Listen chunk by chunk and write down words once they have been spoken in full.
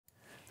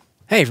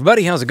Hey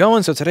everybody, how's it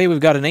going? So today we've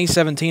got an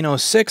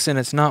A1706 and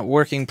it's not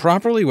working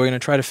properly. We're going to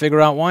try to figure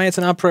out why it's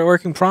not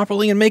working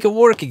properly and make it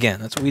work again.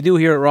 That's what we do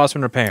here at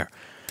Rossman Repair.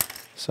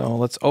 So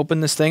let's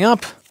open this thing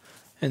up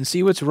and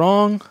see what's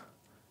wrong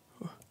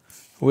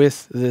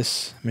with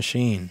this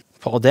machine.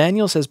 Paul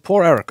Daniel says,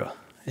 poor Erica.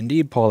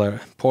 Indeed, poor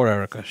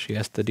Erica. She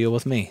has to deal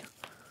with me.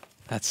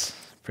 That's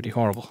pretty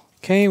horrible.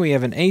 Okay, we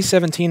have an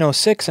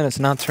A1706 and it's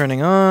not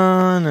turning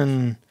on,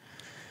 and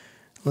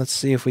let's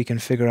see if we can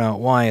figure out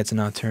why it's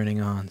not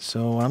turning on.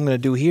 So what I'm going to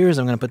do here is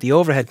I'm going to put the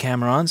overhead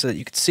camera on so that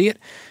you can see it.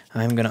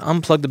 I'm going to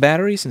unplug the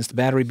battery, since the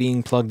battery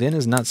being plugged in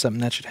is not something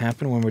that should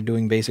happen when we're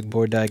doing basic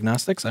board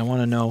diagnostics. I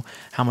want to know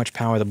how much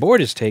power the board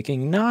is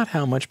taking, not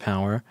how much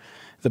power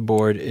the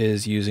board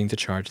is using to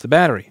charge the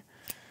battery.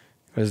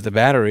 Because the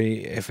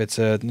battery, if it's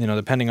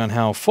depending on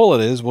how full it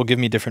is, will give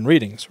me different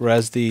readings.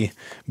 Whereas the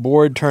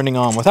board turning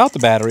on without the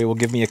battery will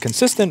give me a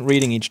consistent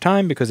reading each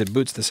time because it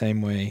boots the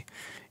same way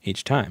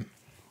each time.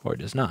 Or it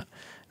does not.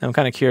 Now I'm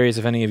kind of curious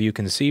if any of you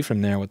can see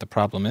from there what the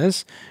problem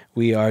is.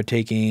 We are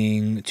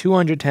taking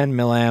 210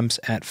 milliamps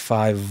at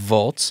 5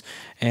 volts,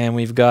 and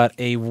we've got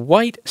a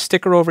white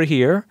sticker over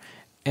here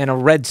and a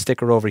red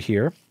sticker over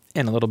here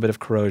and a little bit of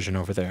corrosion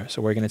over there.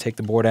 So we're going to take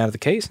the board out of the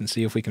case and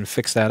see if we can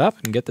fix that up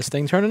and get this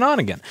thing turning on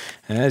again.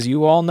 And as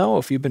you all know,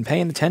 if you've been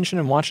paying attention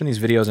and watching these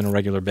videos on a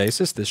regular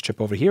basis, this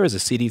chip over here is a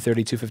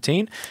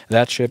CD3215.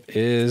 That chip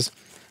is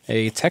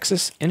a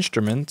Texas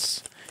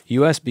Instruments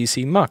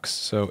USB-C MUX,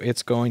 so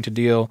it's going to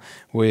deal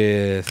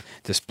with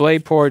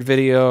DisplayPort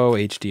video,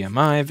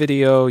 HDMI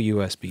video,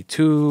 USB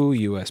 2,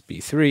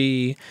 USB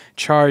 3,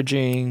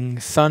 charging,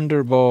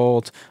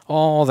 Thunderbolt,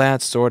 all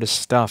that sort of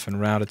stuff,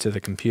 and route it to the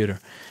computer.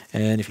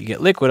 And if you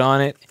get liquid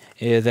on it,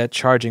 that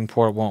charging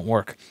port won't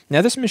work.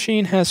 Now this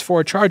machine has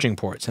 4 charging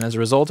ports, and as a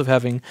result of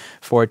having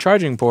 4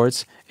 charging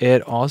ports,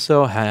 it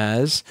also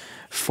has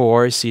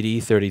 4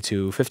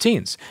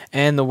 CD3215s.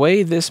 And the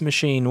way this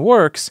machine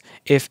works,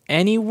 if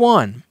any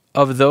one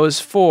of those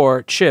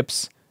 4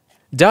 chips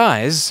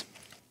dies,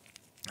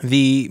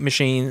 the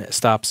machine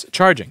stops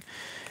charging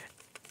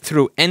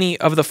through any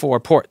of the 4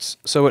 ports.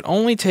 So it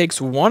only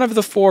takes one of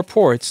the 4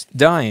 ports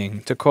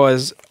dying to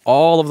cause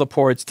all of the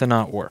ports to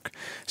not work.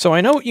 So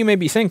I know what you may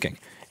be thinking.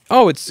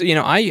 Oh,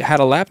 I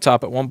had a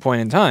laptop at one point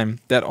in time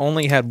that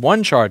only had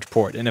 1 charge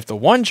port, and if the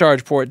 1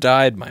 charge port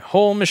died, my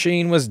whole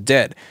machine was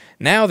dead.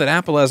 Now that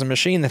Apple has a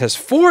machine that has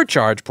 4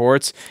 charge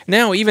ports,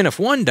 now even if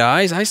 1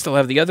 dies, I still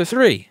have the other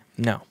 3.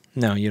 No,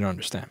 you don't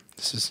understand.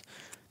 This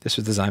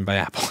was designed by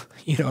Apple.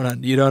 You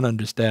don't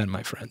understand,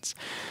 my friends.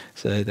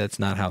 So that's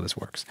not how this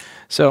works.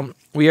 So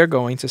we are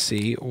going to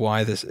see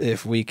why this,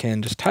 if we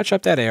can just touch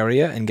up that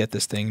area and get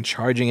this thing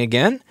charging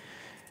again.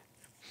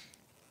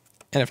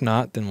 And if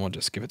not, then we'll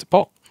just give it to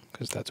Paul,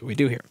 because that's what we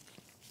do here.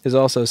 There's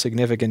also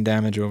significant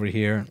damage over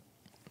here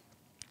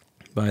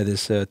by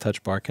this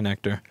touch bar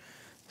connector.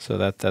 So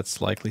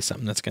that's likely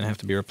something that's going to have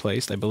to be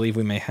replaced. I believe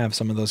we may have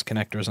some of those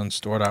connectors on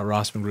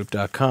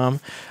store.rossmangroup.com.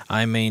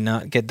 I may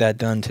not get that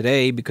done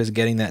today, because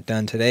getting that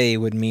done today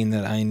would mean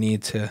that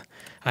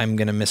I'm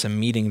going to miss a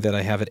meeting that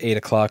I have at 8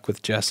 o'clock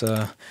with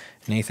Jessa,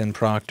 Nathan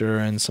Proctor,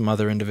 and some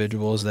other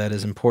individuals that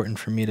is important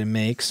for me to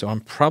make. So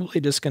I'm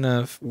probably just going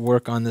to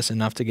work on this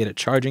enough to get it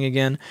charging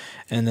again,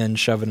 and then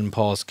shove it in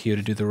Paul's queue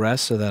to do the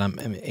rest so that I'm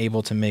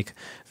able to make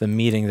the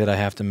meeting that I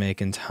have to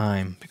make in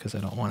time, because I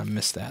don't want to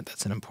miss that.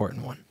 That's an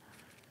important one.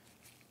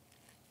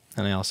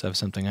 And I also have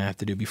something I have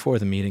to do before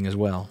the meeting as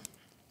well.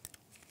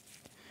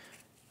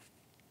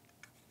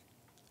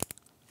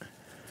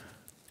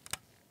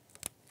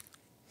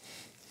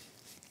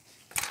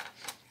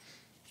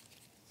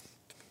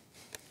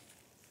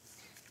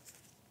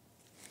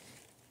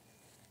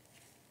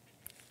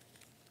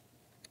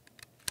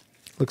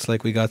 Looks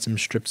like we got some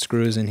stripped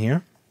screws in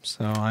here,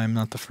 so I'm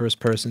not the first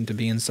person to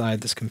be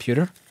inside this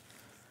computer.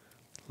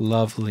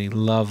 Lovely,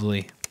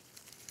 lovely.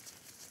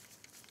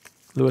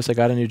 Lewis, I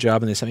got a new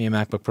job and they sent me a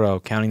MacBook Pro.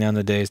 Counting down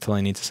the days till I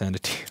need to send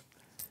it to you.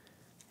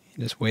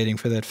 You're just waiting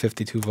for that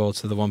 52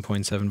 volts to the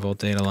 1.7 volt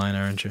data line,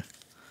 aren't you?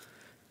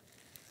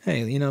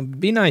 Hey,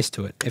 be nice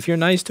to it. If you're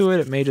nice to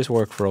it, it may just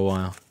work for a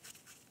while.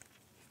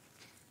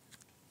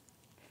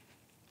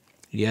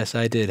 Yes,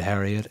 I did,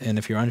 Harriet. And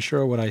if you're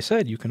unsure of what I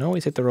said, you can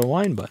always hit the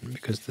rewind button,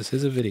 because this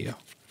is a video,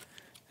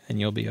 and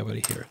you'll be able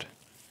to hear it.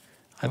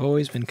 I've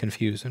always been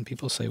confused when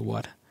people say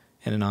what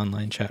in an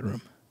online chat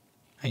room.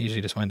 I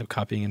usually just wind up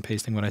copying and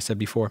pasting what I said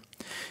before.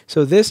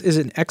 So this is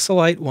an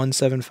Exolite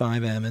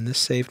 175M, and this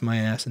saved my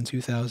ass in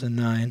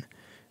 2009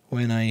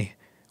 when I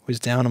was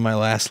down on my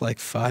last like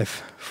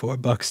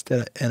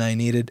 $4 and I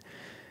needed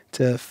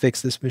to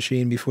fix this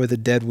machine before the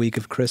dead week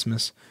of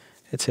Christmas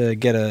to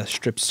get a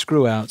stripped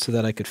screw out so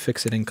that I could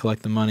fix it and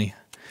collect the money.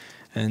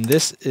 And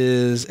this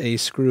is a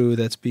screw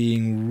that's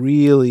being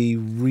really,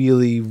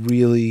 really,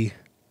 really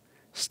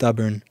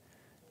stubborn.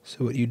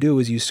 So what you do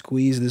is you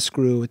squeeze the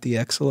screw with the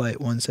Exolite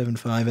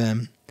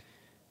 175M,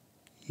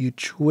 you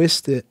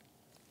twist it,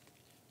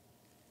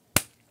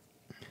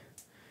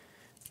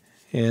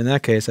 In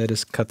that case, I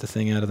just cut the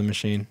thing out of the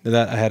machine.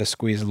 That I had to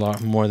squeeze a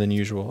lot more than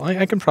usual.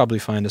 I can probably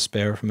find a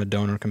spare from a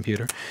donor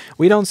computer.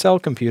 We don't sell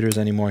computers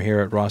anymore here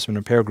at Rossman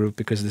Repair Group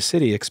because the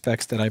city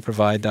expects that I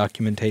provide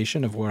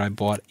documentation of where I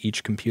bought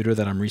each computer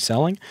that I'm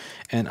reselling,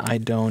 and I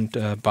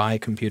don't buy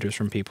computers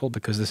from people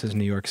because this is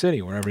New York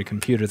City, where every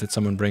computer that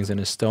someone brings in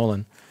is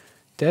stolen.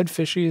 Dead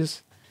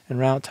fishies en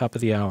route, top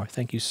of the hour.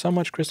 Thank you so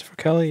much, Christopher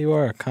Kelly. You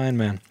are a kind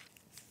man.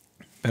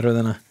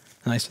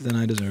 Nicer than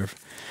I deserve.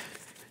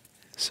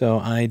 So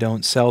I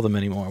don't sell them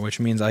anymore, which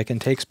means I can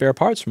take spare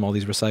parts from all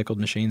these recycled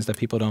machines that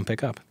people don't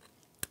pick up.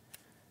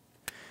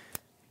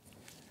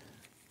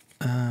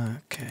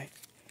 Okay.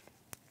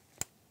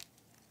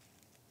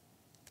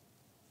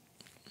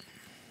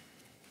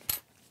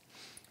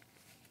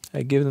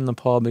 I give them the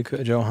Paul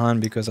Johan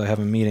because I have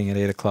a meeting at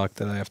 8 o'clock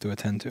that I have to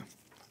attend to.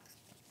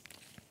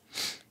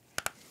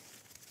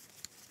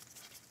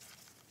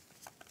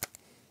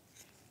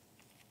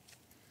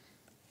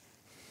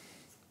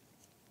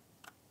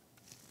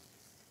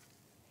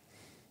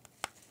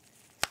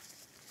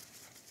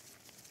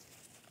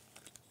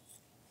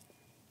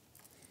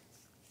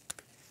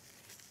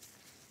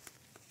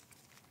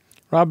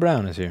 Rob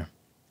Brown is here.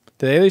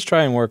 Did they at least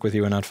try and work with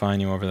you and not fine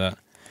you over that?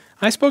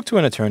 I spoke to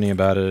an attorney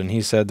about it, and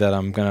he said that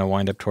I'm going to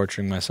wind up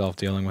torturing myself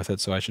dealing with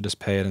it, so I should just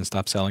pay it and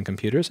stop selling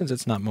computers since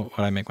it's not what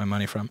I make my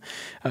money from.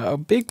 A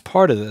big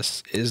part of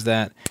this is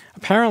that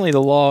apparently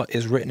the law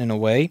is written in a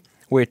way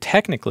where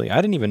technically, I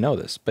didn't even know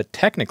this, but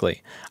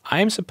technically,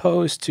 I'm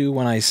supposed to,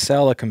 when I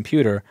sell a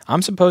computer,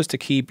 I'm supposed to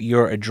keep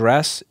your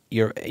address,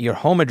 your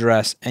home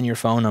address, and your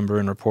phone number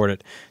and report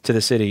it to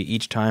the city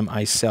each time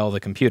I sell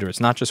the computer. It's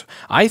not just,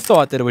 I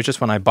thought that it was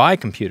just when I buy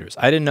computers.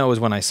 I didn't know it was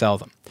when I sell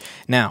them.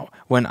 Now,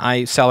 when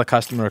I sell a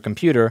customer a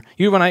computer,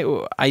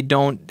 I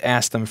don't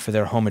ask them for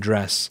their home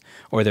address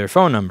or their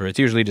phone number. It's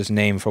usually just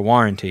name for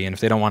warranty, and if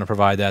they don't want to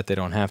provide that, they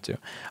don't have to.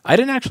 I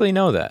didn't actually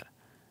know that.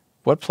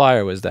 What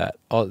plier was that?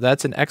 Oh,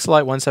 that's an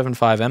Exolite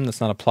 175M. That's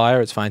not a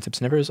plier. It's fine tip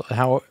snippers.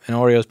 How an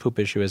Oreo's poop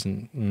issue has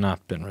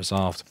not been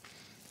resolved.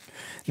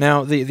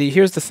 Now,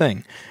 here's the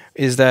thing,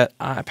 is that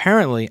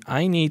apparently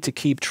I need to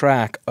keep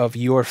track of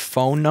your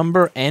phone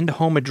number and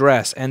home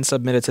address and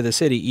submit it to the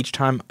city each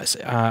time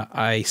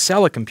I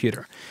sell a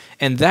computer.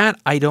 And that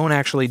I don't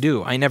actually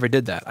do. I never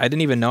did that. I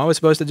didn't even know I was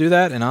supposed to do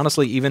that. And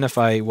honestly, even if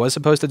I was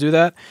supposed to do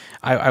that,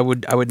 I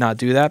would not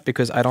do that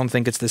because I don't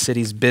think it's the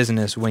city's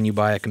business when you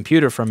buy a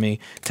computer from me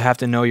to have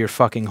to know your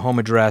fucking home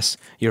address,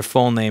 your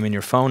full name, and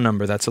your phone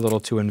number. That's a little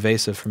too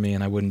invasive for me,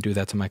 and I wouldn't do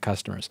that to my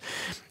customers.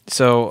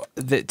 So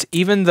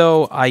even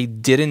though I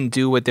didn't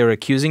do what they're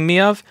accusing me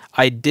of,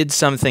 I did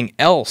something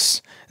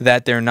else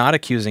that they're not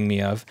accusing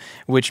me of,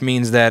 which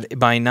means that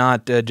by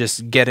not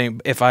just getting,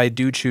 if I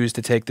do choose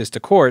to take this to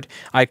court,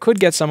 I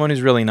could get someone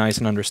who's really nice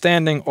and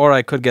understanding, or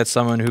I could get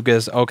someone who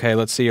goes, okay,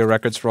 let's see your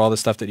records for all the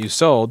stuff that you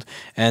sold,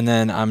 and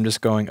then I'm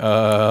just going,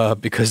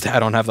 because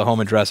I don't have the home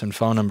address and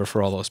phone number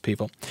for all those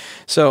people.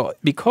 So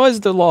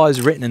because the law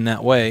is written in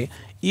that way,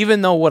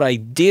 even though what I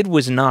did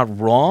was not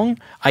wrong,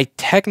 I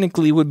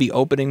technically would be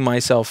opening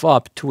myself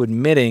up to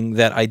admitting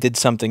that I did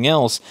something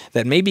else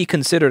that may be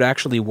considered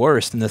actually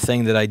worse than the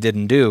thing that I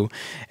didn't do,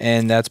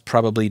 and that's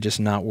probably just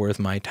not worth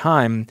my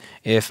time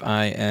if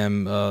I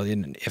am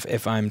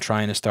if I'm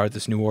trying to start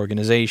this new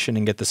organization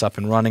and get this up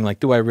and running.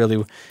 Like, do I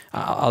really?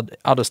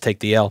 I'll just take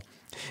the L.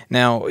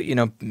 Now, you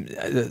know,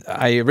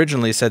 I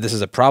originally said this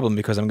is a problem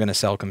because I'm going to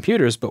sell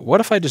computers, but what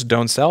if I just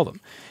don't sell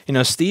them? You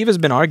know, Steve has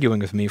been arguing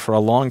with me for a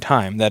long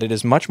time that it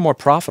is much more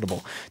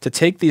profitable to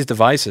take these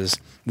devices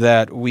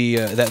that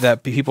that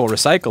people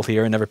recycle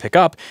here and never pick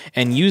up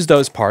and use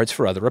those parts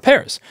for other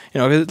repairs. You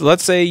know,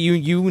 let's say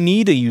you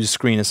need to use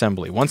screen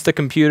assembly. Once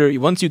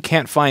you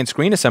can't find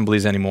screen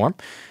assemblies anymore,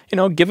 you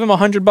know, give them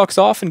 $100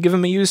 off and give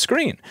them a used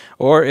screen.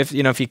 Or if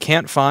you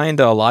can't find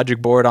a logic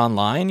board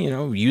online, you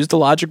know, use the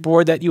logic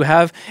board that you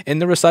have in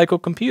the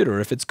recycled computer.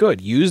 If it's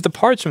good, use the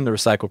parts from the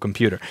recycled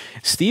computer.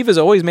 Steve has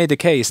always made the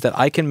case that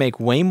I can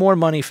make way more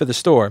money for the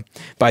store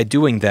by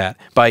doing that,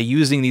 by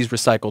using these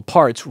recycled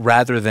parts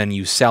rather than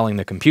you selling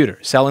the computer.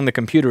 Selling the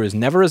computer is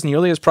never as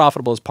nearly as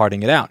profitable as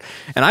parting it out.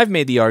 And I've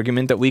made the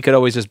argument that we could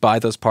always just buy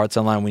those parts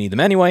online when we need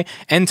them anyway,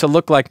 and to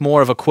look like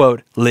more of a,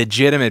 quote,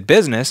 legitimate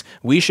business,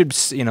 we should,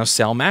 you know,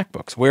 sell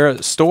MacBooks. We're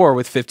a store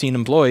with 15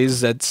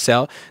 employees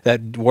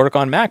that work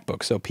on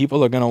MacBooks, so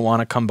people are going to want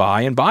to come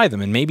by and buy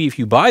them. And maybe if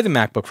you buy the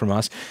MacBook from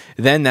us,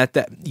 then that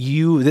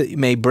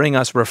may bring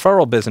us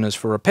referral business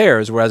for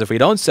repairs, whereas if we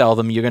don't sell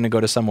them, you're going to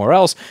go to somewhere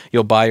else,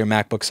 you'll buy your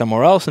MacBook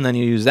somewhere else, and then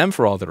you use them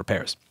for all the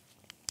repairs.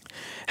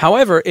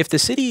 However, if the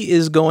city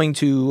is going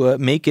to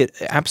make it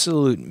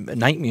absolute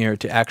nightmare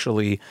to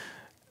actually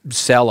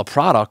sell a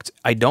product,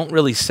 I don't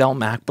really sell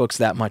MacBooks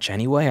that much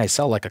anyway. I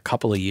sell like a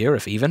couple a year,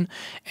 if even,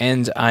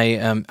 and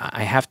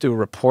I have to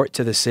report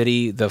to the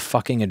city the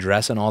fucking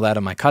address and all that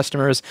of my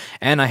customers,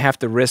 and I have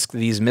to risk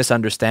these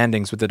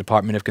misunderstandings with the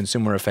Department of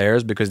Consumer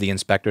Affairs because the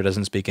inspector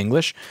doesn't speak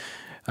English.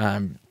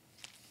 I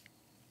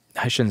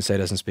shouldn't say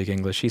doesn't speak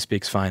English. He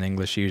speaks fine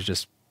English. He's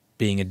just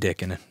being a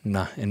dick and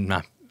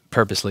not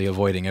purposely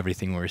avoiding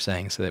everything we were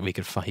saying so that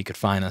he could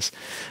fine us.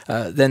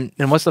 Then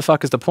what's the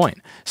fuck is the point?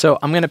 So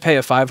I'm going to pay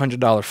a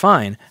 $500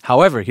 fine.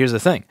 However, here's the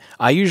thing.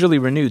 I usually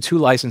renew 2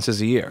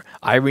 licenses a year.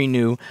 I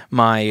renew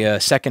my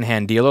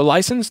secondhand dealer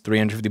license,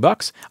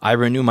 $350. I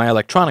renew my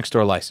electronic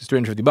store license,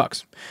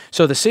 $350.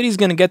 So the city's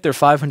going to get their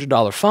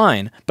 $500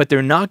 fine, but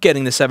they're not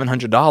getting the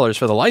 $700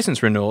 for the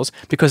license renewals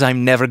because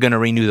I'm never going to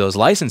renew those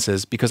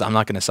licenses because I'm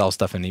not going to sell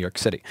stuff in New York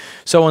City.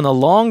 So in the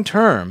long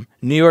term,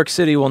 New York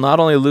City will not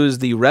only lose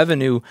the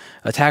revenue,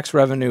 tax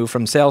revenue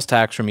from sales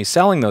tax from me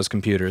selling those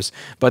computers,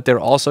 but they're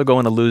also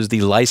going to lose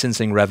the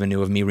licensing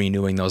revenue of me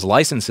renewing those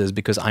licenses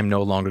because I'm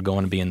no longer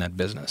going to be in that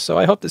business. So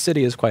I hope the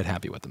city is quite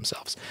happy with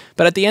themselves.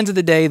 But at the end of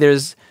the day,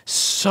 there's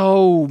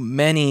so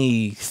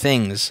many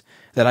things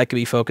that I could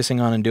be focusing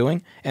on and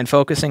doing, and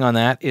focusing on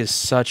that is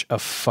such a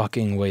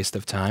fucking waste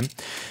of time.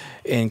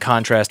 In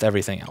contrast to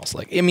everything else.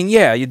 Like, I mean,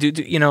 yeah, you do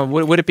you know,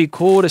 would it be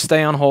cool to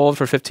stay on hold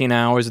for 15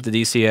 hours at the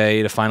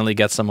DCA to finally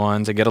get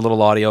someone, to get a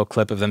little audio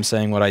clip of them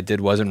saying what I did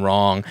wasn't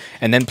wrong,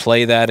 and then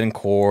play that in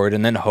court,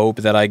 and then hope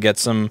that I get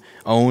some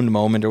owned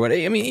moment or what?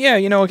 I mean, yeah,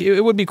 you know,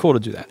 it would be cool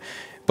to do that.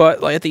 But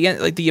like, at the end,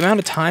 like the amount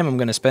of time I'm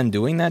going to spend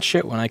doing that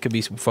shit when I could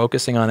be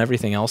focusing on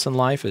everything else in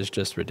life is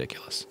just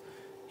ridiculous.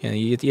 You know,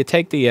 you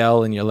take the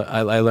L and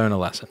I learn a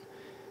lesson.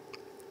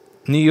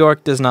 New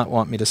York does not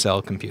want me to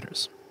sell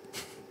computers.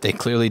 They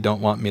clearly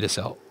don't want me to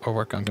sell or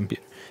work on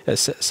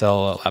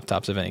sell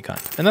laptops of any kind.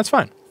 And that's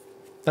fine.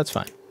 That's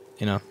fine.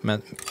 You know,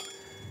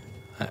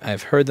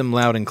 I've heard them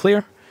loud and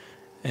clear,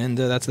 and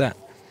that's that.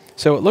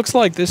 So it looks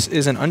like this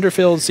is an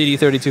underfilled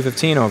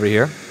CD3215 over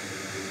here.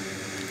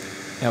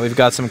 Now we've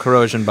got some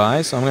corrosion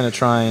by, so I'm going to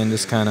try and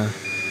just kind of...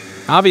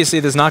 Obviously,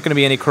 there's not going to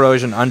be any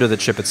corrosion under the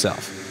chip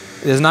itself.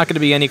 There's not going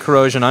to be any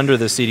corrosion under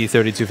the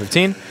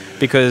CD3215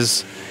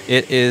 because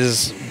it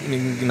is,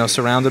 you know,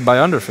 surrounded by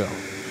underfill.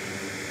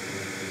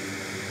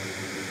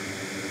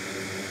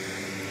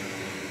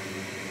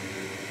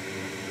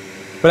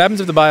 What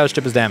happens if the BIOS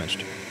chip is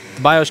damaged?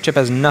 The BIOS chip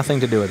has nothing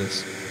to do with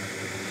this.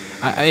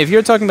 If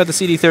you're talking about the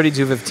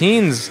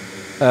CD3215's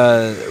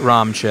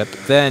ROM chip,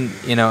 then,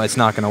 you know, it's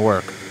not going to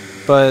work.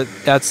 But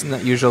that's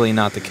usually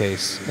not the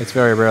case. It's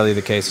very rarely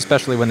the case,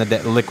 especially when the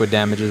liquid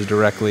damage is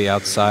directly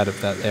outside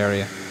of that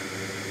area.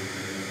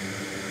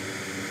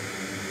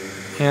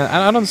 Yeah,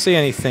 I don't see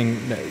anything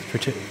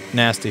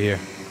nasty here.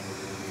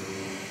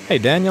 Hey,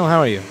 Daniel, how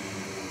are you?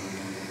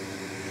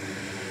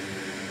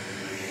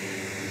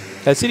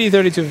 That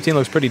CD3215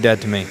 looks pretty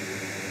dead to me.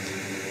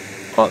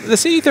 Well, the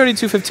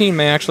CD3215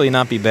 may actually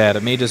not be bad.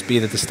 It may just be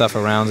that the stuff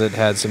around it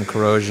had some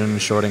corrosion,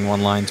 shorting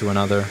one line to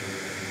another.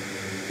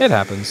 It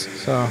happens,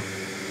 so...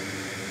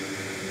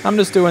 I'm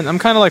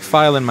kind of like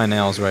filing my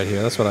nails right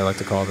here. That's what I like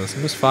to call this.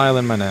 I'm just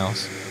filing my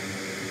nails.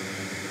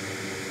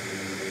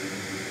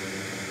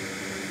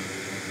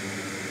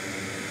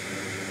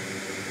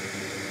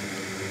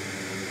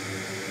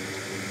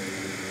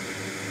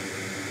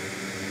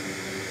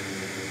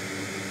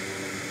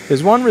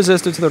 There's one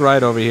resistor to the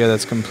right over here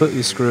that's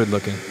completely screwed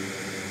looking.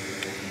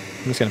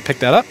 I'm just going to pick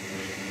that up.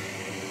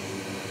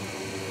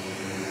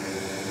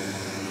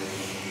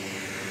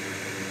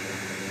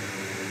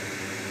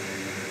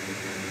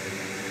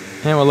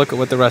 And we'll look at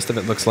what the rest of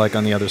it looks like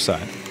on the other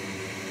side.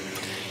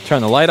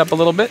 Turn the light up a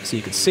little bit so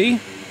you can see.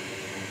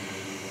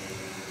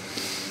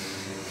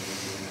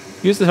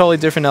 Use the totally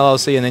different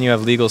LLC and then you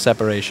have legal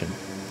separation.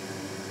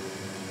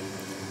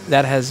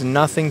 That has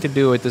nothing to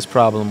do with this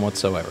problem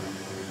whatsoever.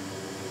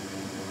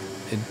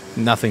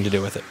 Nothing to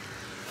do with it.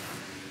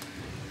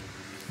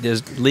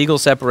 There's legal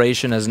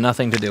separation has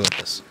nothing to do with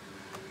this.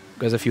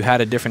 Because if you had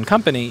a different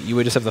company, you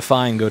would just have the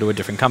fine go to a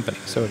different company.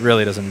 So it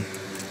really doesn't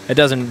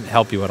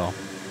help you at all.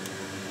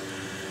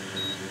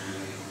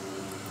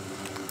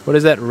 What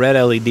is that red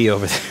LED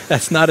over there?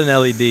 That's not an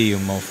LED, you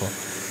mofo.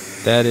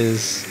 That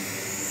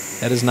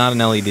is not an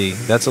LED.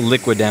 That's a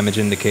liquid damage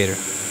indicator.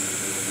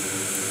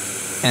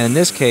 And in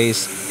this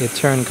case, it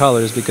turned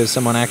colors because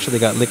someone actually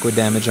got liquid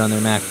damage on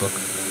their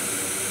MacBook.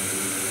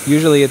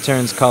 Usually it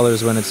turns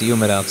colors when it's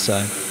humid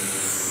outside.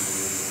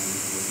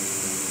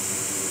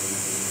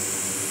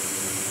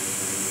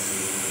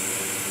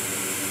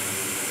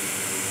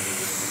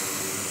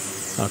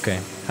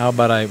 Okay, how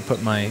about I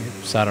put my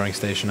soldering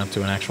station up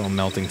to an actual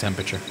melting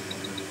temperature?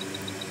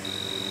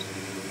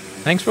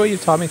 Thanks for what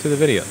you've taught me through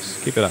the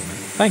videos. Keep it up, man.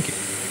 Thank you.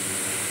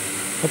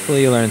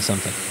 Hopefully you learned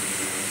something.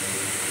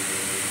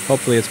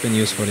 Hopefully it's been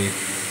useful to you.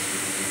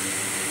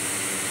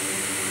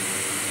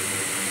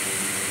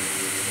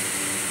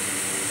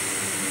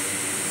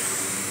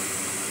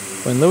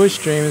 When Louis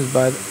streams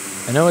I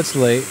know it's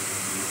late.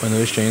 When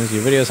Louis streams,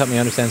 your videos help me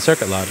understand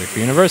circuit logic for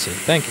university.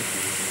 Thank you.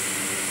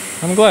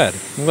 I'm glad.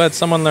 I'm glad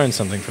someone learned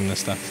something from this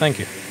stuff. Thank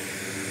you.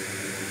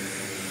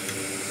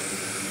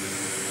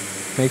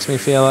 Makes me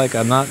feel like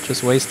I'm not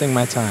just wasting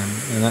my time,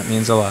 and that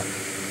means a lot.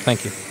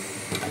 Thank you.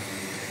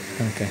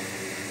 Okay.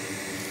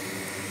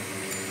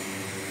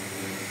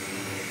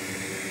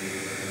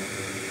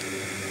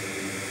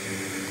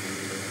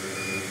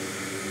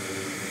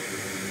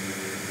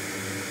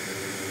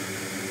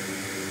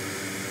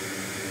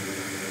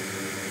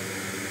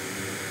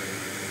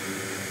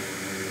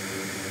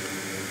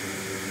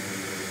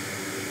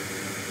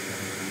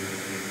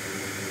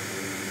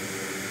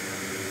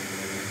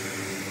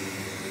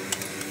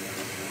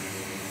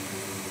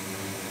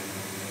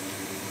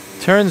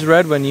 Turns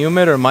red when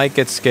humid or might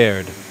get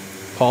scared.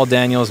 Paul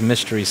Daniels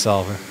mystery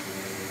solver.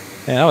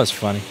 Yeah, that was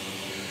funny.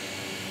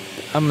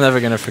 I'm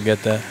never gonna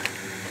forget that.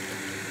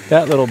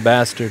 That little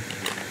bastard.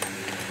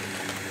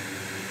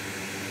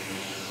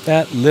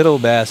 That little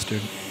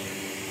bastard.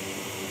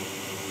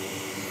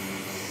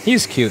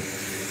 He's cute.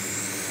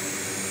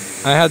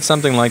 I had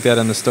something like that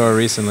in the store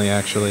recently,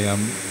 actually.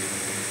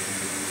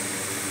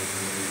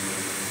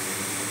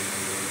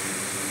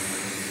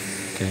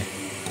 Okay.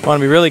 I want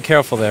to be really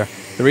careful there.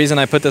 The reason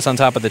I put this on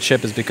top of the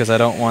chip is because I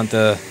don't want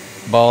the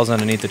balls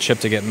underneath the chip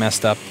to get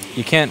messed up.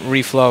 You can't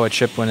reflow a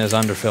chip when there's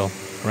underfill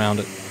around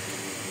it.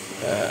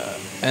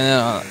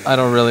 And I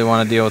don't really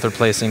want to deal with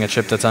replacing a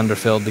chip that's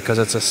underfilled because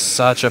it's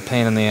such a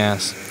pain in the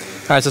ass.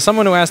 Alright, so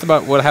someone who asked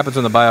about what happens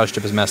when the BIOS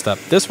chip is messed up.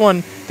 This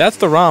one, that's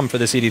the ROM for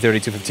the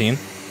CD3215.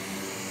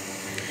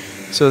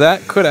 So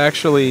that could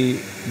actually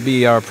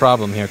be our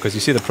problem here, because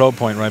you see the probe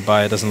point right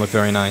by it doesn't look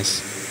very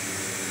nice.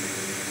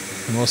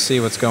 And we'll see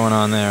what's going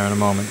on there in a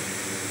moment.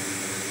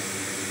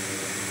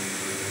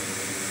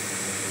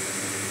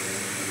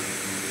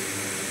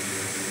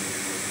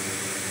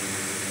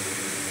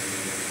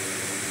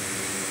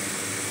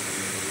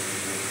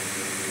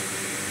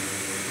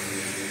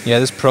 Yeah,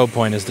 this probe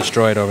point is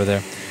destroyed over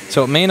there.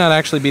 So it may not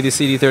actually be the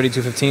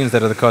CD3215s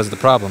that are the cause of the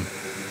problem.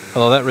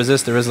 Although that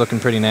resistor is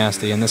looking pretty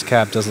nasty, and this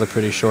cap does look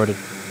pretty shorted.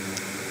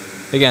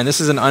 Again, this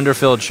is an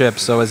underfilled chip,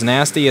 so as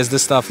nasty as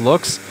this stuff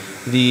looks,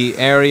 the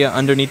area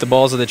underneath the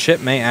balls of the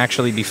chip may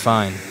actually be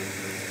fine.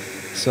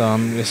 So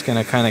I'm just going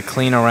to kind of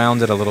clean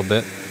around it a little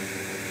bit.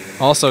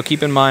 Also,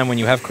 keep in mind when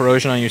you have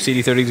corrosion on your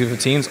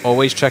CD3215s,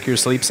 always check your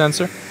sleep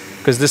sensor,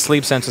 because this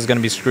sleep sensor is going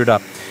to be screwed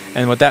up.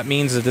 And what that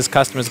means is that this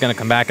customer is going to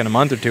come back in a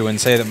month or two and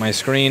say that my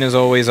screen is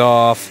always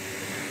off,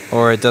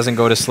 or it doesn't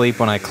go to sleep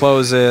when I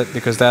close it,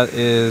 because that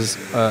is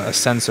a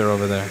sensor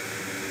over there.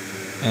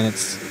 And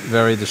it's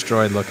very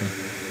destroyed looking.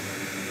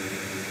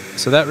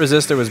 So that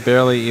resistor was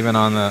barely even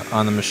on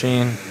the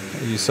machine.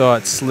 You saw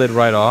it slid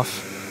right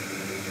off.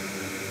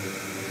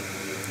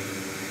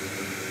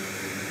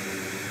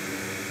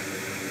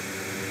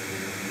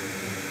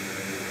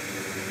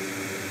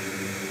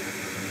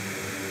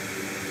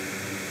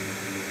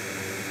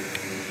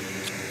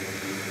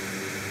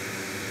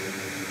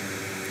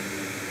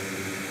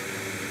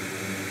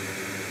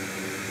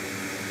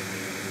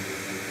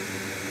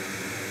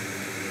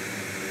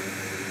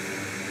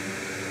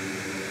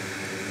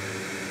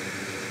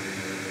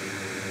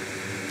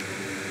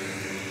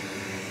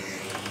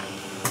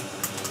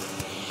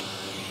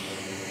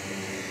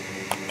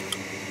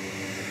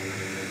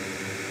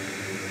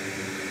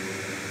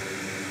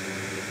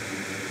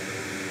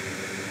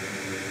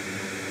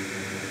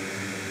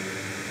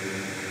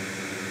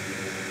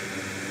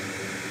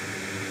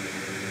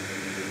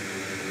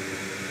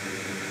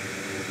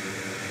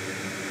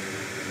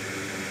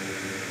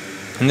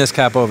 And this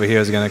cap over here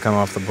is going to come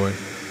off the board.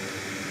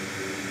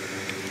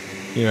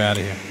 You're out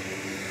of here.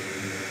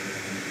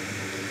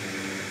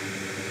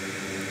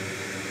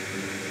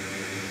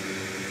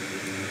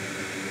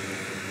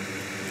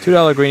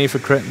 $2 greenie for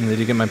crit, and did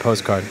you get my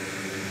postcard?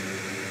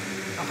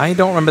 I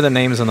don't remember the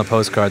names on the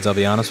postcards, I'll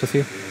be honest with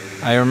you.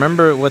 I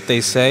remember what they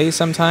say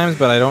sometimes,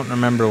 but I don't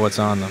remember what's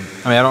on them.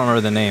 I mean, I don't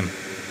remember the name.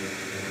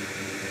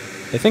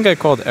 I think I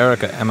called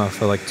Erica Emma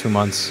for like 2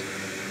 months.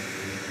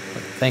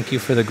 But thank you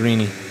for the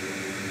greenie.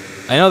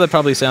 I know that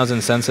probably sounds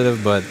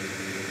insensitive, but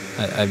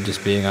I'm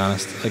just being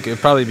honest. Like, it'd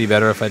probably be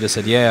better if I just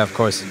said, yeah, of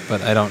course,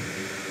 but I don't.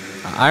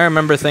 I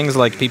remember things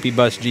like PP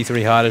Bus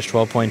G3 Hottish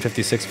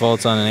 12.56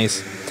 volts on an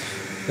ACE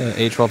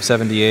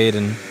A1278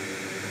 and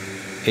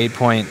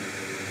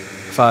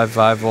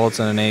 8.55 volts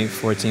on an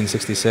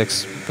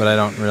A1466, but I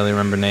don't really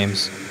remember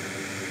names.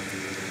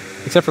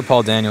 Except for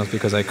Paul Daniels,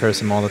 because I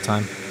curse him all the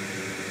time.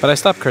 But I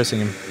stopped cursing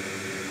him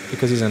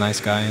because he's a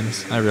nice guy, and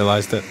I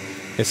realized that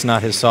it's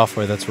not his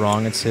software that's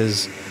wrong, it's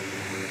his...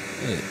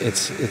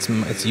 It's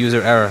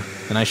user error,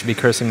 and I should be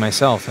cursing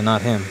myself and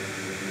not him.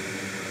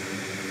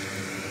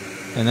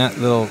 And that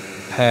little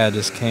pad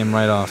just came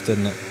right off,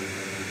 didn't it?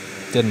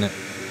 Didn't it?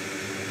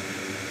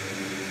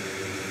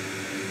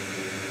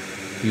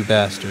 You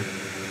bastard.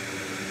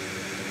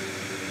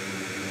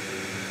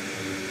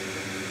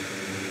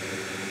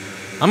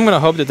 I'm gonna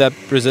hope that that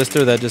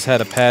resistor that just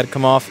had a pad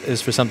come off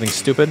is for something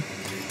stupid,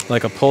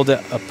 like a pull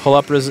down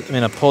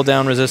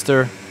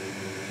resistor.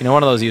 You know,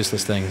 one of those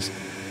useless things.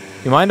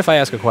 You mind if I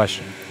ask a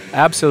question?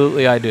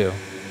 Absolutely I do.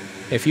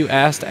 If you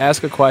ask to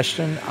ask a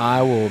question,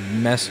 I will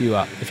mess you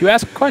up. If you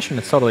ask a question,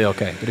 it's totally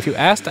okay. But if you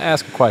ask to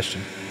ask a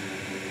question,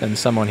 then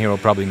someone here will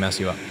probably mess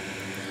you up.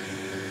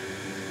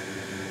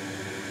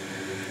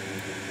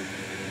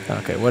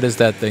 Okay, what is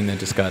that thing that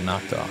just got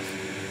knocked off?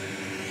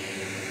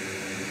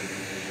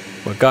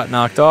 What got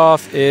knocked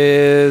off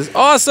is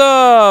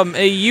awesome!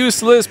 A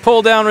useless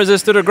pull-down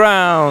resistor to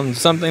ground.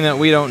 Something that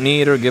we don't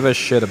need or give a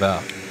shit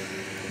about.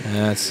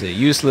 Let's see.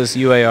 Useless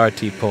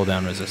UART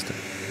pull-down resistor.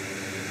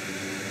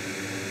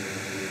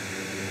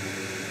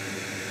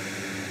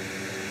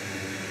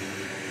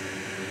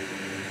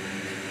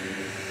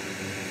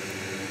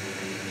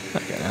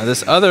 Okay,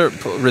 This other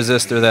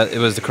resistor that it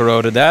was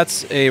corroded,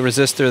 that's a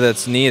resistor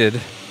that's needed.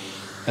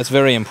 That's a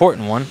very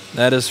important one.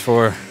 That is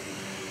for,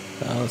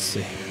 let's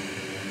see,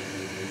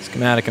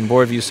 schematic and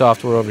board view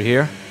software over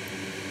here.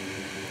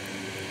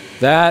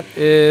 That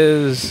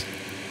is,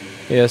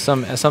 yeah,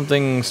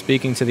 something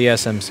speaking to the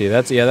SMC.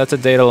 That's a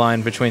data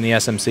line between the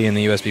SMC and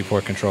the USB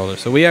port controller.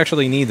 So we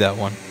actually need that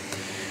one.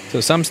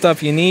 So some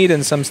stuff you need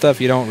and some stuff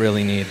you don't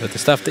really need. But the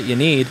stuff that you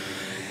need,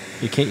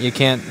 you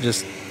can't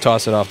just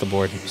toss it off the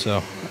board.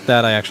 So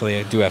that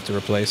I do have to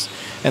replace.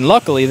 And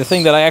luckily, the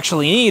thing that I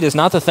actually need is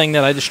not the thing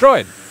that I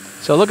destroyed.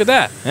 So look at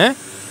that, eh?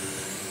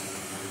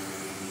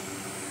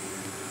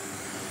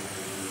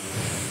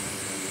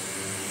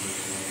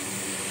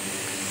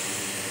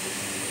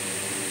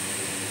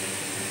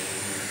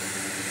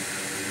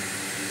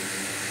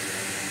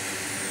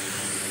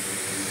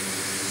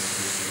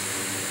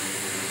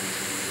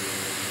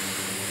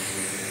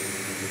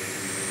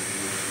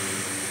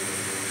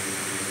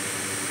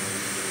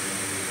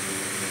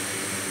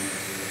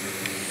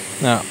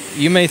 Now,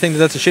 you may think that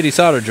that's a shitty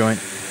solder joint,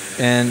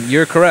 and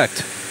you're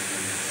correct.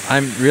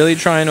 I'm really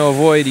trying to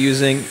avoid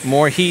using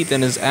more heat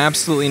than is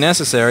absolutely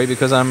necessary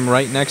because I'm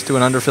right next to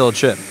an underfilled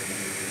chip.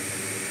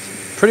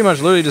 Pretty much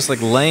literally just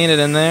like laying it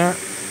in there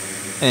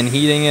and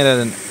heating it at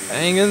an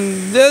angle.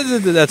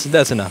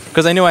 That's enough,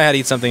 because I knew I had to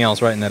eat something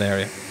else right in that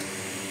area.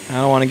 I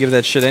don't want to give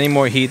that shit any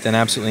more heat than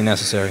absolutely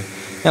necessary.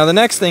 Now, the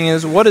next thing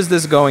is, what is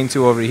this going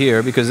to over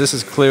here? Because this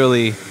is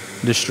clearly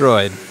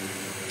destroyed.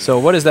 So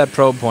what is that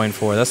probe point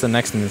for? That's the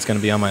next thing that's going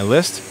to be on my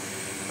list.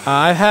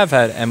 I have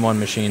had M1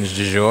 machines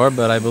du jour,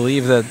 but I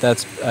believe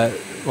that's,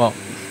 well,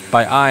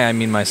 by I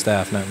mean my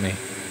staff, not me.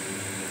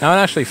 I don't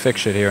actually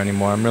fix shit here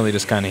anymore. I'm really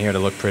just kind of here to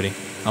look pretty.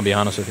 I'll be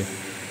honest with you.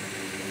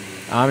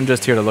 I'm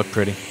just here to look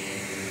pretty.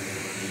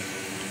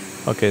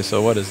 Okay,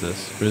 so what is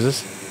this? What is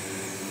this?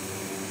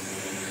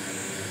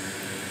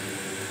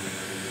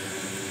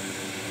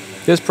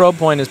 This probe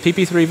point is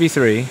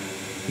PP3V3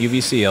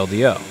 UVC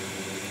LDO.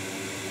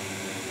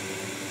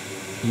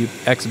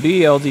 XB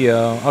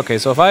LDO. Okay,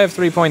 so if I have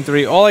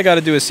 3.3, all I got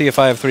to do is see if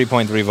I have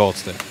 3.3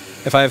 volts there.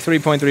 If I have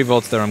 3.3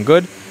 volts there, I'm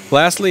good.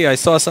 Lastly, I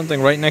saw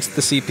something right next to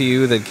the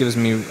CPU that gives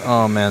me...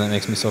 Oh man, that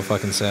makes me so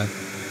fucking sad.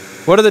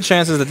 What are the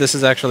chances that this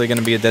is actually going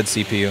to be a dead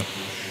CPU?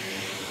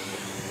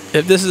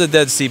 If this is a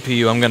dead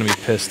CPU, I'm going to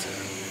be pissed.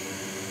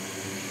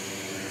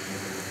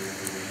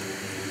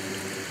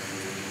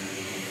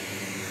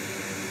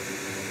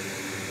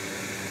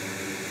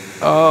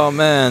 Oh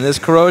man, there's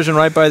corrosion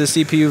right by the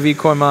CPU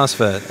Zcoin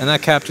MOSFET, and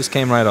that cap just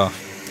came right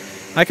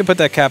off. I could put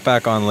that cap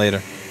back on later.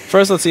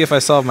 First, let's see if I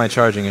solve my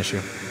charging issue.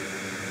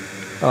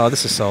 Oh,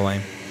 this is so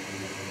lame.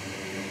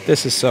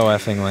 This is so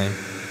effing lame.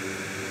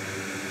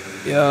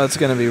 Yeah, it's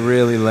gonna be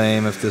really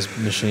lame if this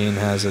machine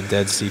has a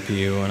dead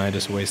CPU and I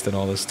just wasted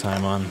all this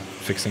time on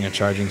fixing a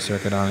charging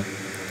circuit on it.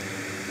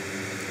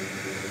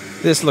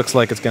 This looks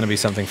like it's gonna be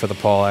something for the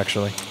Paul,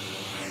 actually.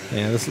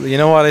 Yeah, you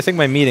know what? I think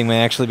my meeting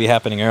may actually be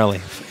happening early.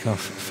 You know,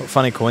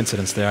 funny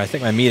coincidence there. I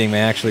think my meeting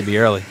may actually be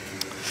early.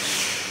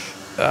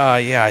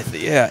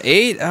 Yeah,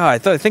 8. Oh, I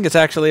think it's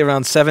actually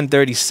around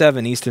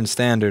 7:37 Eastern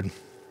Standard.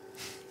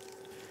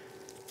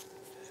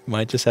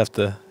 Might just have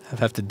to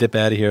dip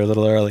out of here a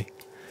little early.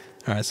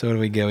 All right, so what do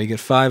we get? We get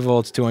 5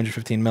 volts,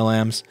 215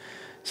 milliamps.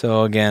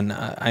 So again,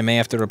 I may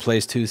have to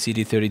replace 2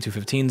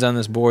 CD3215s on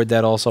this board.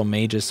 That also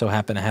may just so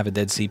happen to have a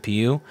dead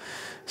CPU.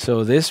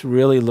 So this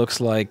really looks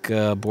like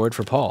a board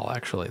for Paul.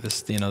 Actually,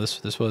 this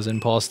was in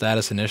Paul's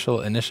status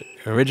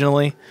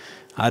originally.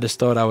 I just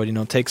thought I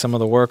would take some of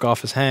the work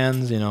off his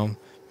hands.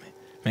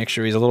 Make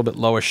sure he's a little bit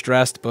lower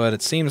stressed. But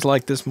it seems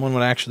like this one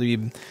would actually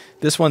be.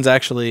 This one's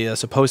actually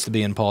supposed to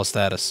be in Paul's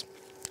status.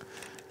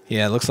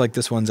 Yeah, it looks like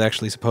this one's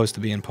actually supposed to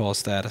be in Paul's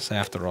status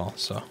after all.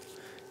 So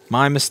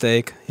my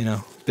mistake.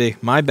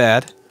 My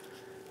bad.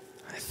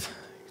 I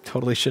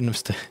totally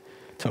shouldn't have.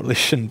 Totally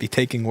shouldn't be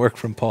taking work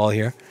from Paul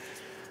here.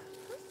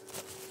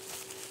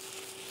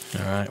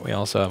 All right, we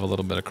also have a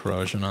little bit of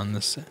corrosion on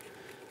this.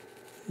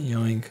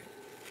 Yoink.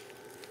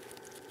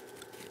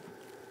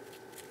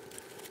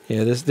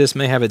 Yeah, this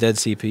may have a dead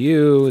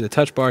CPU. The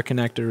touch bar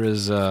connector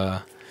is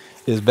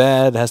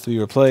bad. It has to be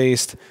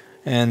replaced,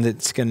 and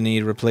it's going to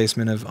need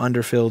replacement of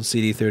underfilled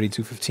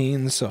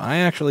CD3215s. So I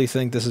actually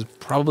think this is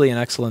probably an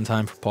excellent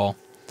time for Paul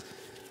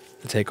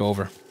to take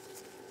over.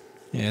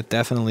 Yeah, it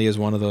definitely is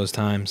one of those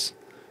times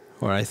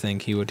where I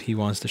think he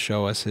wants to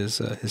show us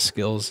his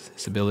skills,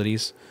 his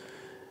abilities.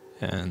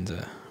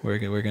 And we're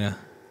gonna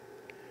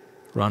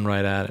run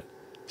right at it.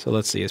 So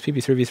let's see. Is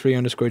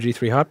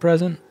PP3V3_G3 hot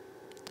present?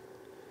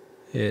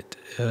 It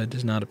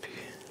does not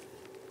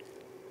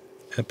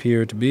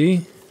appear to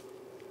be.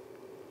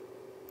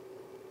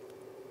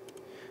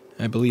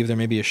 I believe there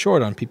may be a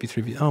short on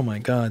PP3V. Oh my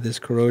God, there's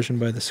corrosion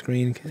by the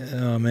screen.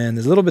 Oh man,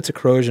 there's little bits of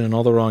corrosion in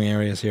all the wrong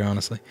areas here,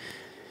 honestly.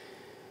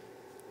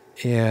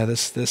 Yeah,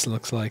 this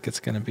looks like it's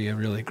gonna be a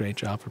really great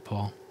job for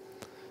Paul.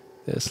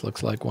 This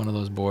looks like one of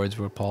those boards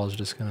where Paul's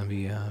just going to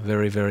be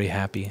very, very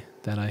happy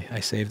that I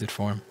saved it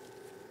for him.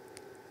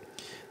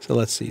 So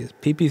let's see.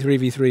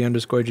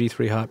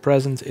 PP3V3_G3 hot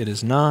present. It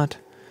is not.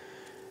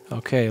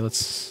 Okay,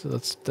 let's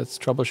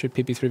troubleshoot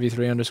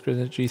PP3v3 underscore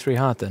G3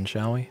 hot then,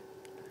 shall we?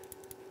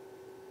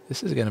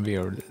 This is gonna be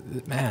a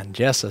man,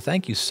 Jessa.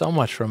 Thank you so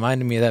much for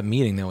reminding me of that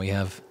meeting that we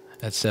have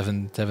at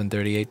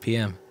 7:38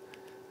 p.m.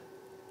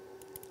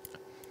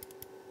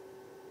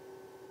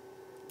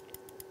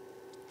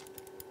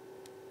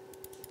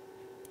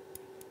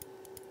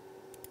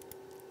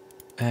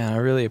 Man, I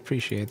really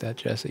appreciate that,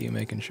 Jessa. You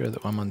making sure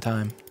that I'm on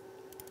time.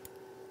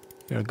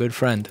 You're a good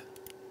friend.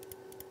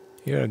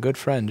 You're a good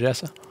friend,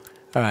 Jessa.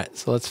 All right,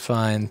 so let's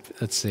find.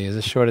 Let's see. Is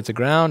this shorted to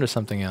ground or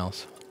something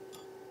else?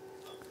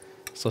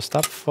 So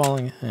stop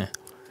falling.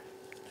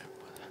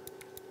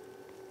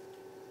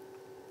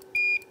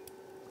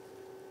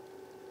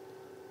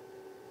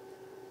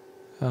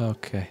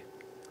 Okay.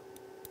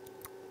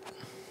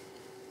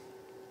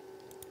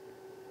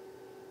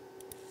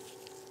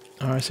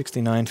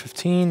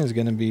 R6915 is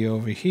going to be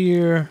over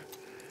here.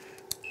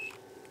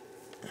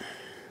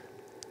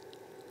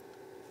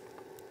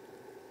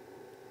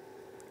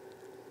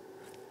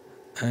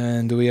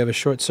 And do we have a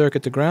short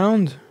circuit to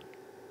ground?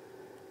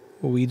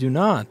 We do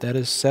not. That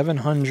is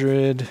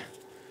 700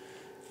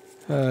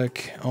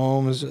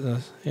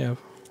 ohms. Yeah,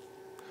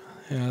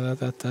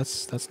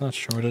 that's not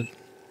shorted.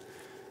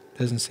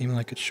 Doesn't seem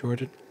like it's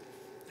shorted.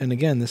 And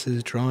again, this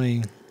is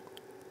drawing.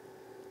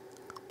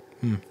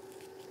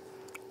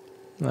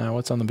 Now,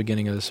 what's on the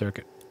beginning of the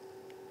circuit?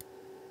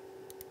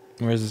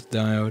 Where's this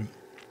diode?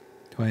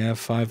 Do I have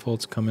 5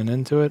 volts coming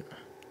into it?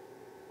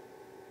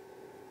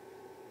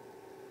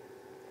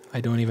 I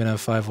don't even have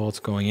 5 volts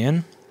going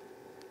in.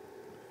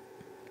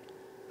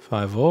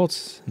 5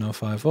 volts, no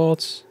 5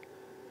 volts,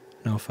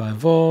 no 5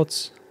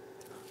 volts.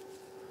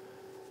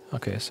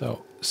 Okay,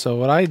 so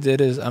what I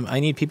did is I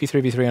need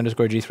PP3v3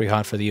 underscore G3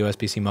 hot for the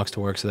USB-C mux to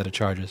work so that it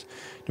charges.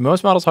 Do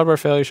most models' hardware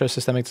failures show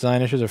systemic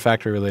design issues or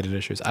factory-related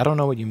issues? I don't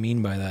know what you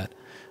mean by that.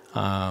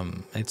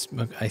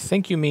 I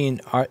think you mean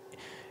are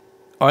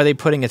they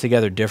putting it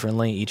together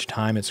differently each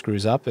time it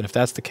screws up? And if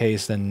that's the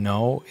case, then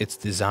no, it's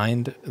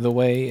designed the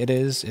way it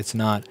is. It's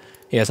not.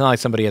 Yeah, it's not like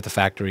somebody at the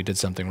factory did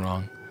something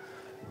wrong.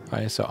 All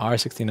right, so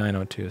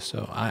R6902.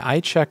 So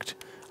I checked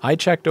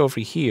over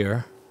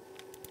here.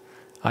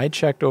 I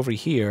checked over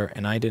here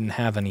and I didn't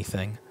have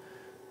anything.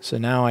 So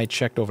now I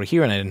checked over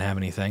here and I didn't have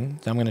anything.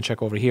 So I'm going to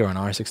check over here on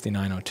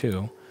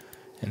R6902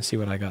 and see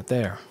what I got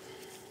there.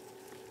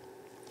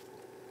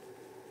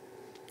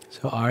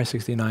 So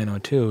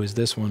R6902 is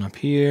this one up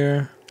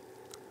here.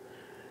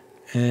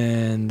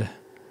 And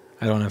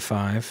I don't have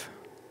 5.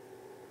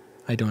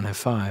 I don't have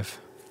 5.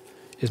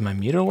 Is my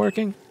meter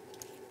working?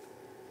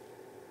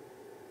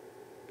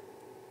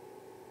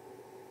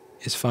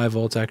 Is 5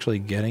 volts actually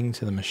getting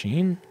to the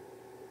machine?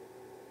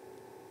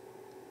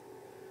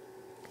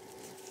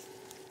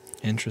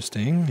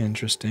 Interesting,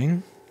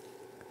 interesting.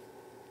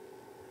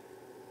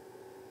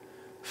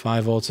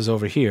 5 volts is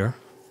over here.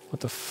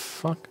 What the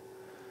fuck?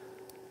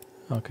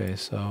 Okay,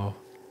 so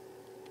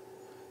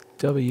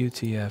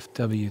WTF,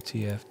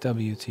 WTF,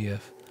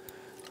 WTF.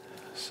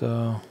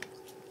 So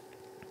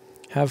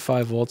have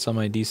 5 volts on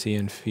my DC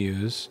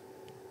infuse.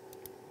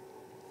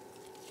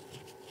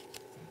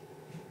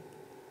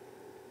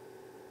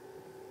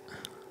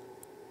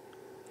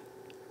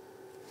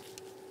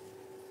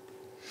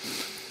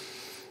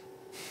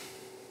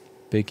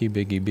 Biggie,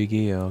 biggie,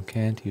 biggie, oh,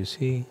 can't you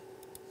see?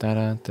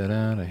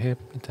 Da-da-da-da, to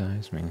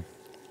hypnotize me.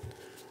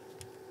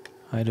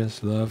 I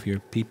just love your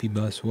pee-pee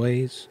bus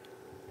ways.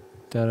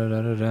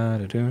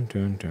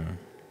 Da-da-da-da-da-da-dun-dun-dun.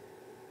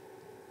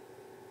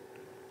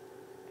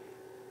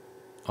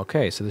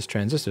 Okay, so this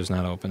transistor's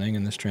not opening,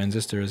 and this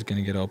transistor is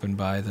going to get opened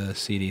by the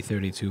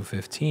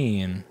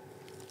CD3215.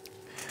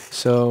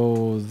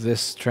 So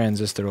this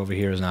transistor over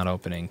here is not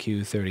opening.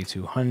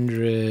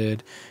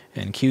 Q3200,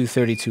 and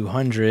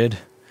Q3200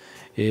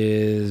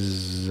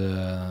 is...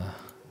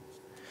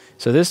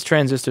 So this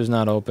transistor is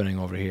not opening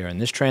over here,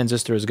 and this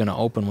transistor is going to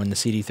open when the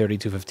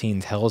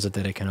CD3215 tells it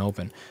that it can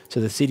open. So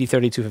the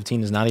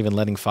CD3215 is not even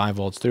letting 5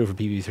 volts through for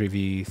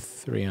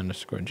PP3v3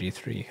 underscore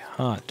G3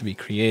 hot to be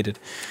created.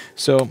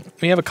 So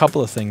we have a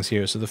couple of things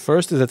here. So the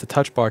first is that the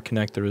touch bar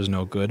connector is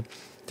no good.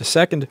 The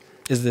second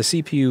is the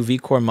CPU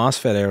V-core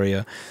MOSFET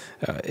area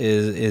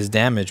is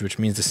damaged, which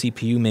means the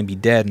CPU may be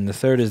dead. And the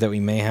third is that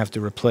we may have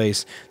to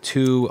replace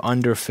 2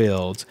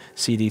 underfilled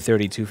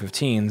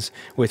CD3215s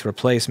with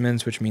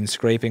replacements, which means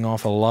scraping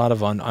off a lot of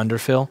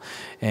underfill.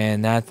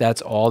 And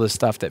that's all the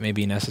stuff that may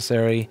be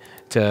necessary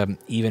to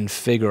even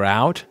figure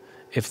out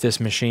if this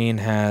machine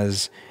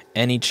has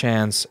any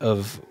chance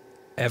of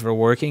ever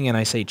working. And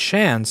I say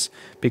chance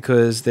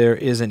because there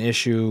is an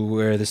issue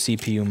where the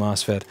CPU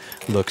MOSFET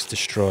looks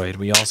destroyed.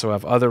 We also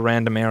have other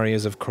random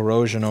areas of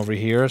corrosion over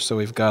here, so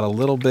we've got a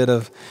little bit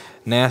of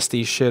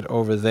nasty shit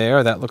over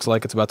there that looks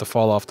like it's about to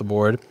fall off the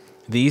board.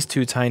 These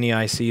two tiny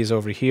ICs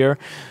over here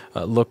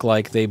look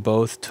like they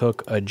both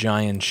took a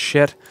giant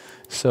shit.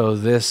 So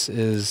this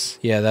is,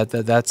 yeah,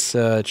 that's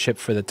a chip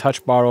for the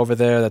touch bar over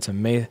there. That's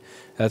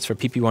that's for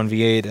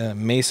PP1V8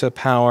 Mesa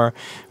power.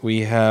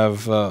 We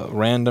have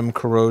random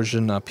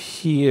corrosion up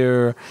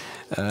here.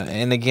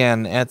 And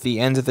again, at the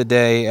end of the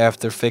day,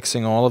 after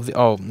fixing all of the,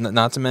 oh,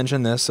 not to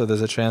mention this, so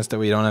there's a chance that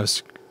we don't have,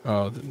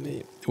 oh,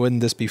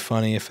 wouldn't this be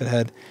funny if it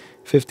had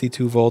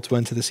 52 volts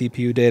went to the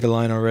CPU data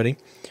line already?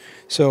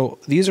 So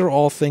these are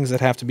all things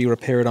that have to be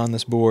repaired on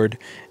this board,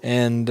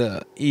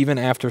 and even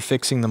after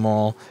fixing them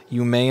all,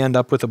 you may end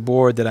up with a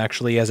board that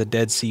actually has a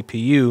dead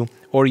CPU,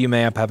 or you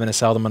may end up having to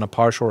sell them on a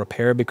partial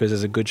repair because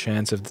there's a good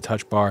chance of the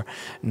touch bar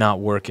not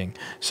working.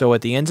 So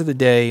at the end of the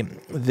day,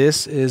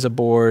 this is a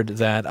board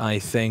that I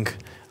think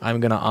I'm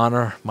going to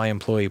honor my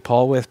employee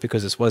Paul with,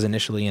 because this was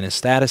initially in his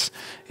status,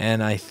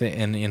 and I think,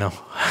 and you know,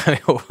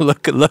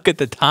 look at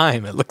the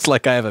time. It looks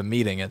like I have a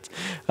meeting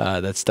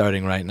that's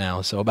starting right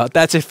now. So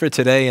that's it for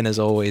today, and as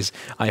always,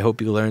 I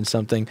hope you learned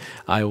something.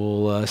 I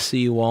will see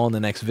you all in the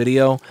next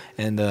video,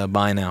 and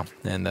bye now.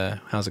 And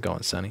how's it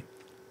going, Sonny?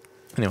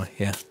 Anyway,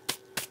 yeah,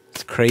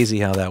 it's crazy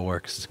how that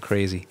works. It's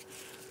crazy.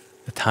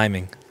 The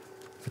timing,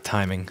 the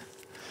timing,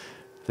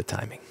 the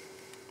timing.